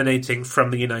works emanating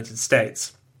from the United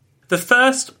States. The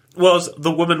first was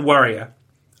The Woman Warrior,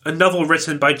 a novel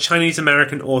written by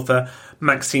Chinese-American author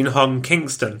Maxine Hong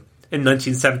Kingston in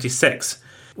 1976,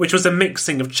 which was a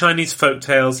mixing of Chinese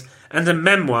folktales and a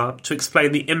memoir to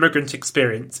explain the immigrant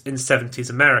experience in 70s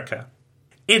America.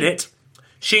 In it,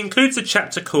 she includes a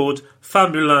chapter called Hua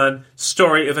Mulan,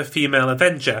 Story of a Female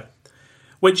Avenger,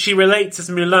 which she relates as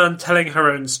Mulan telling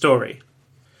her own story.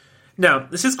 Now,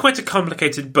 this is quite a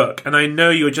complicated book, and I know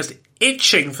you're just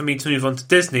itching for me to move on to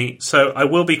Disney, so I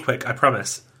will be quick, I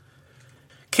promise.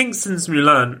 Kingston's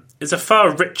Mulan is a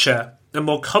far richer and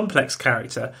more complex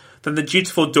character than the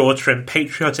dutiful daughter and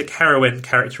patriotic heroine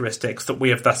characteristics that we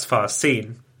have thus far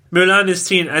seen. Mulan is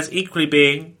seen as equally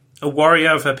being a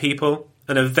warrior of her people,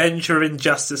 an avenger of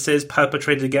injustices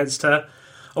perpetrated against her,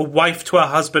 a wife to her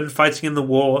husband fighting in the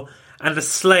war, and a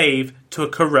slave to a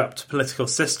corrupt political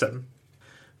system.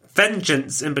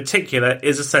 Vengeance, in particular,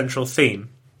 is a central theme.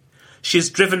 She is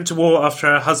driven to war after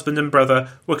her husband and brother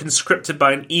were conscripted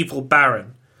by an evil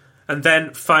baron, and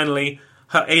then, finally,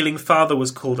 her ailing father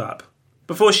was called up.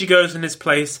 Before she goes in his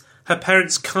place, her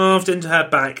parents carved into her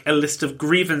back a list of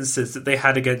grievances that they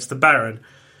had against the baron,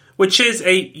 which is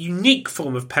a unique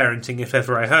form of parenting if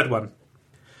ever I heard one.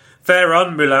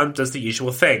 Thereon, Mulan does the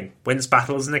usual thing, wins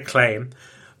battles and acclaim,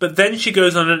 but then she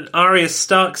goes on an Arya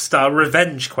Stark-style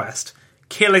revenge quest,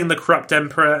 killing the corrupt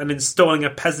emperor and installing a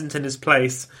peasant in his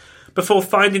place, before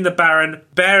finding the baron,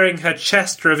 baring her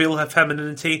chest to reveal her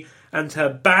femininity, and her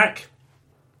back,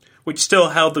 which still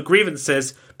held the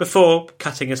grievances, before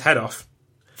cutting his head off.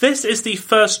 This is the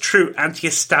first true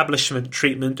anti-establishment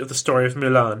treatment of the story of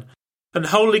Mulan, and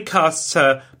wholly casts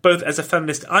her both as a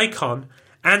feminist icon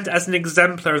and as an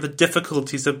exemplar of the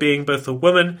difficulties of being both a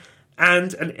woman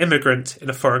and an immigrant in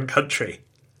a foreign country.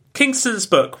 Kingston's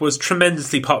book was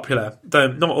tremendously popular,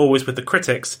 though not always with the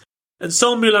critics, and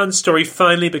saw Mulan's story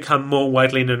finally become more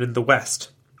widely known in the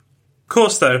West. Of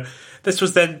course, though, this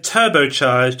was then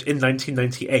turbocharged in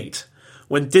 1998,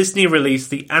 when Disney released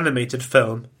the animated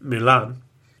film Mulan.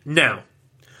 Now,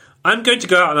 I'm going to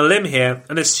go out on a limb here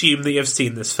and assume that you've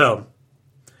seen this film.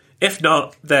 If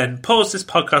not, then pause this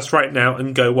podcast right now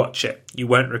and go watch it. You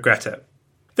won't regret it.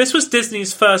 This was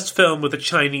Disney's first film with a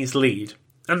Chinese lead,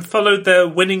 and followed their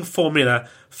winning formula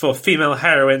for female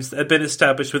heroines that had been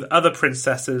established with other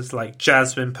princesses like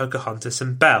Jasmine, Pocahontas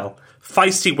and Belle.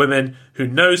 Feisty women who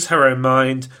knows her own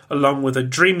mind, along with a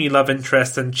dreamy love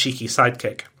interest and cheeky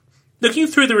sidekick. Looking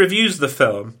through the reviews of the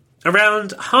film,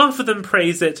 around half of them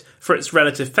praise it for its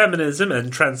relative feminism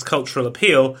and transcultural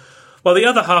appeal, while the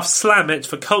other half slam it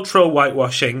for cultural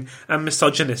whitewashing and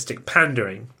misogynistic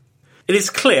pandering. It is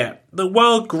clear that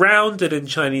while grounded in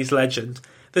Chinese legend,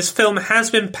 this film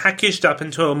has been packaged up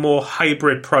into a more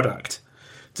hybrid product,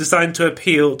 designed to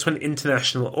appeal to an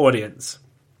international audience.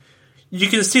 You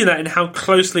can see that in how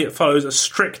closely it follows a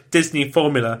strict Disney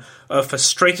formula of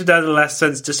frustrated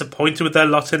adolescents disappointed with their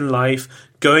lot in life,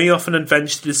 going off on an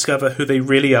adventure to discover who they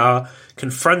really are,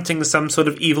 confronting some sort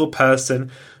of evil person,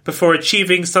 before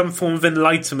achieving some form of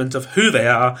enlightenment of who they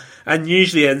are, and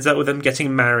usually ends up with them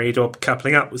getting married or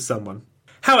coupling up with someone.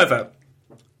 However,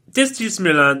 Disney's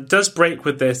Mulan does break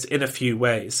with this in a few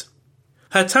ways.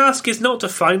 Her task is not to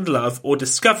find love or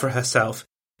discover herself,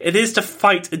 it is to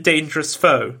fight a dangerous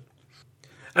foe.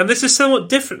 And this is somewhat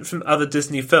different from other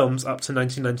Disney films up to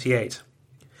 1998.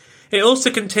 It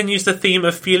also continues the theme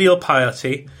of filial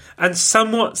piety and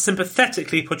somewhat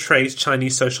sympathetically portrays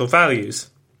Chinese social values.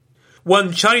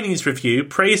 One Chinese review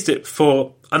praised it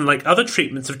for, unlike other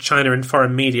treatments of China in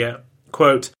foreign media,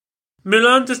 quote,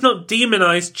 Mulan does not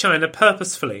demonize China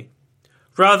purposefully.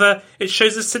 Rather, it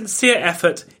shows a sincere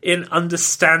effort in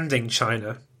understanding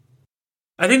China.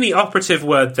 I think the operative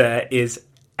word there is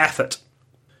effort.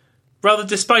 Rather,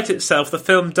 despite itself, the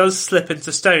film does slip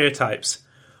into stereotypes,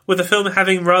 with the film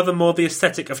having rather more the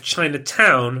aesthetic of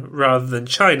Chinatown rather than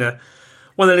China,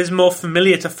 one that is more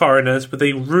familiar to foreigners with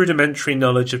a rudimentary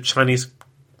knowledge of Chinese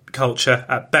culture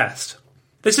at best.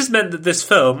 This has meant that this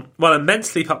film, while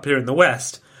immensely popular in the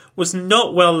West, was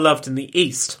not well loved in the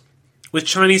East, with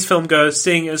Chinese filmgoers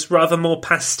seeing it as rather more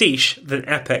pastiche than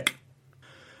epic.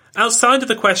 Outside of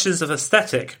the questions of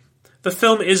aesthetic, the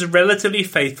film is relatively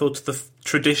faithful to the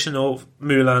traditional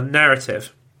Mulan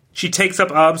narrative. She takes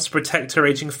up arms to protect her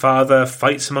aging father,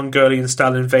 fights a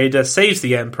Mongolian-style invader, saves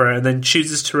the emperor, and then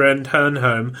chooses to return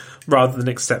home rather than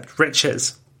accept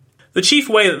riches. The chief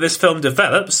way that this film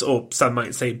develops, or some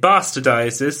might say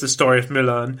bastardizes, the story of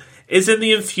Mulan is in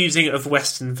the infusing of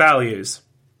Western values.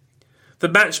 The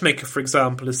matchmaker, for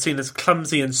example, is seen as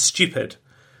clumsy and stupid.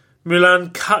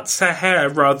 Mulan cuts her hair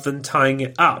rather than tying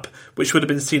it up, which would have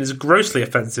been seen as grossly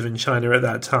offensive in China at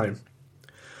that time.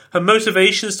 Her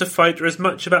motivations to fight are as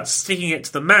much about sticking it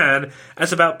to the man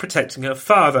as about protecting her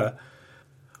father,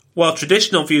 while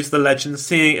traditional views of the legend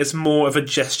see it as more of a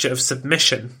gesture of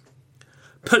submission.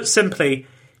 Put simply,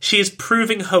 she is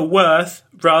proving her worth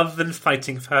rather than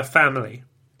fighting for her family.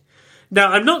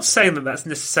 Now, I'm not saying that that's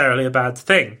necessarily a bad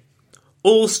thing.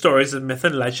 All stories of myth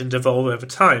and legend evolve over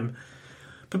time,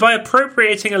 but by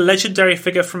appropriating a legendary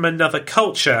figure from another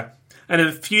culture and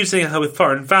infusing her with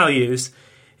foreign values,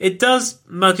 it does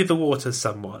muddy the waters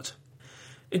somewhat.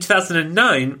 In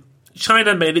 2009,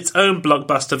 China made its own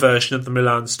blockbuster version of the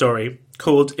Mulan story,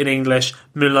 called in English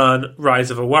Mulan,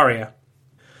 Rise of a Warrior.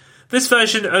 This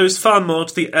version owes far more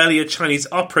to the earlier Chinese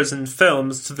operas and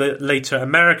films to the later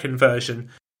American version,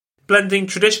 blending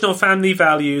traditional family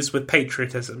values with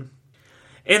patriotism.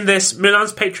 In this,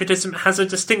 Mulan's patriotism has a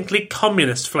distinctly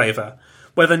communist flavour,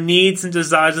 where the needs and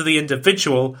desires of the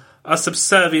individual are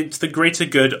subservient to the greater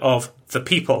good of the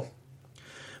people.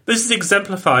 This is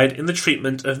exemplified in the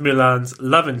treatment of Mulan's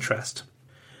love interest.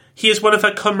 He is one of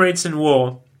her comrades in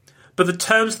war, but the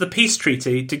terms of the peace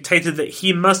treaty dictated that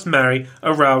he must marry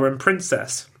a Raoran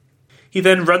princess. He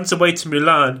then runs away to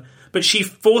Mulan, but she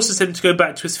forces him to go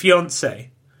back to his fiancée.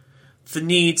 The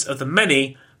needs of the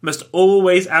many must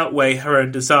always outweigh her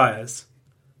own desires.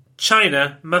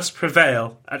 China must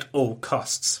prevail at all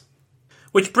costs.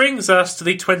 Which brings us to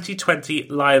the 2020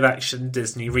 live-action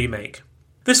Disney remake.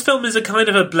 This film is a kind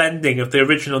of a blending of the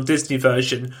original Disney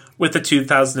version with the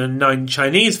 2009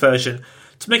 Chinese version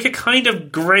to make a kind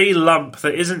of grey lump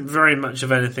that isn't very much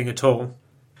of anything at all.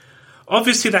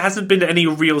 Obviously there hasn't been any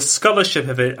real scholarship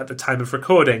of it at the time of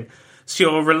recording, so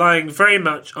you're relying very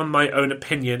much on my own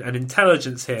opinion and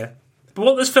intelligence here. But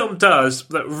what this film does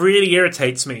that really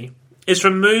irritates me is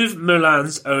remove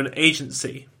Mulan's own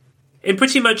agency. In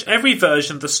pretty much every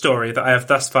version of the story that I have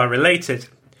thus far related,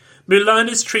 Mulan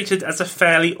is treated as a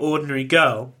fairly ordinary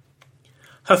girl.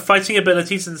 Her fighting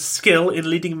abilities and skill in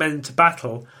leading men into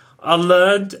battle are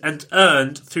learned and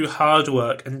earned through hard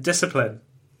work and discipline.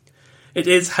 It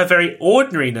is her very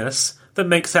ordinariness that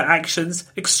makes her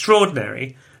actions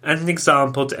extraordinary and an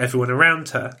example to everyone around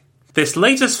her. This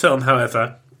latest film,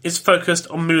 however, is focused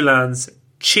on Mulan's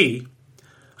qi,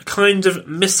 a kind of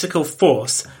mystical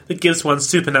force that gives one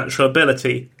supernatural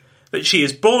ability that she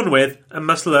is born with and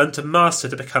must learn to master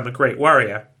to become a great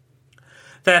warrior.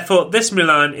 Therefore, this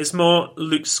Mulan is more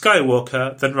Luke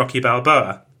Skywalker than Rocky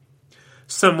Balboa.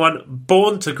 Someone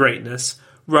born to greatness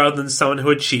rather than someone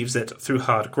who achieves it through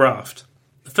hard graft.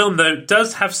 The film, though,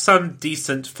 does have some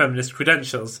decent feminist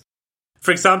credentials.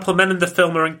 For example, men in the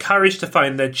film are encouraged to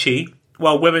find their qi,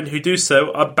 while women who do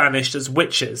so are banished as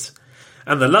witches.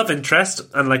 And the love interest,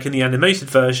 unlike in the animated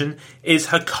version, is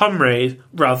her comrade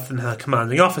rather than her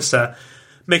commanding officer,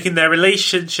 making their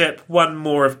relationship one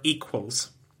more of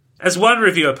equals. As one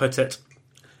reviewer put it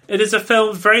is a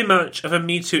film very much of a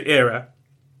Me Too era.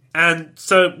 And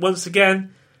so, once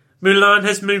again, Mulan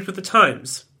has moved with the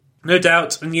times. No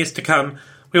doubt, in years to come,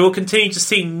 we will continue to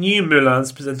see new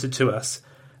Mulans presented to us,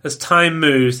 as time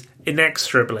moves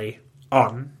inexorably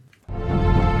on.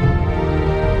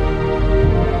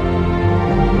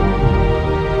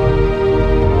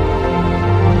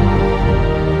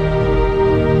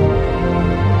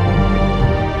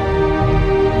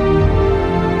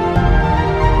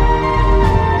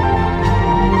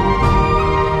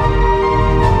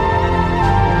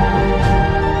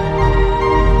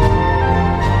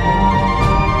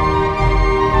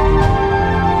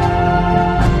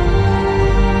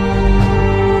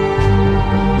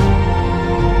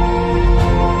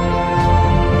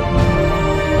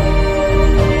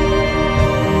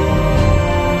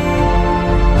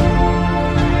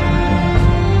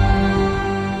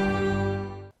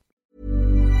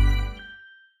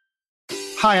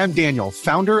 Hi, I'm Daniel,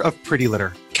 founder of Pretty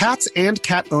Litter. Cats and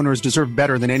cat owners deserve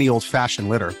better than any old-fashioned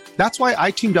litter. That's why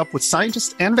I teamed up with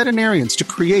scientists and veterinarians to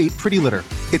create Pretty Litter.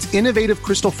 Its innovative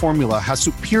crystal formula has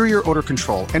superior odor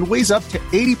control and weighs up to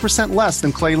 80% less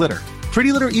than clay litter.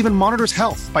 Pretty Litter even monitors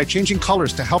health by changing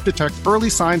colors to help detect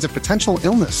early signs of potential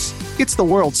illness. It's the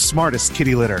world's smartest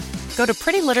kitty litter. Go to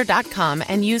prettylitter.com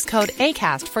and use code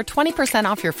ACAST for 20%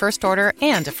 off your first order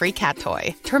and a free cat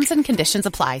toy. Terms and conditions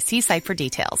apply. See site for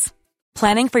details.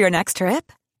 Planning for your next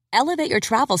trip? Elevate your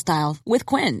travel style with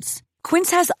Quince.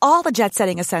 Quince has all the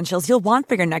jet-setting essentials you'll want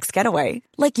for your next getaway,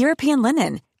 like European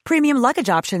linen, premium luggage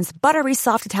options, buttery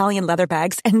soft Italian leather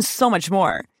bags, and so much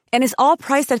more. And is all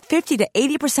priced at 50 to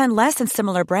 80% less than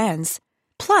similar brands.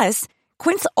 Plus,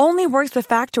 Quince only works with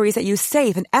factories that use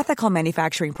safe and ethical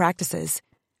manufacturing practices.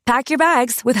 Pack your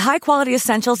bags with high-quality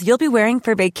essentials you'll be wearing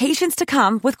for vacations to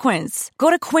come with Quince.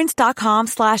 Go to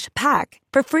quince.com/pack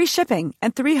for free shipping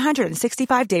and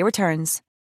 365-day returns.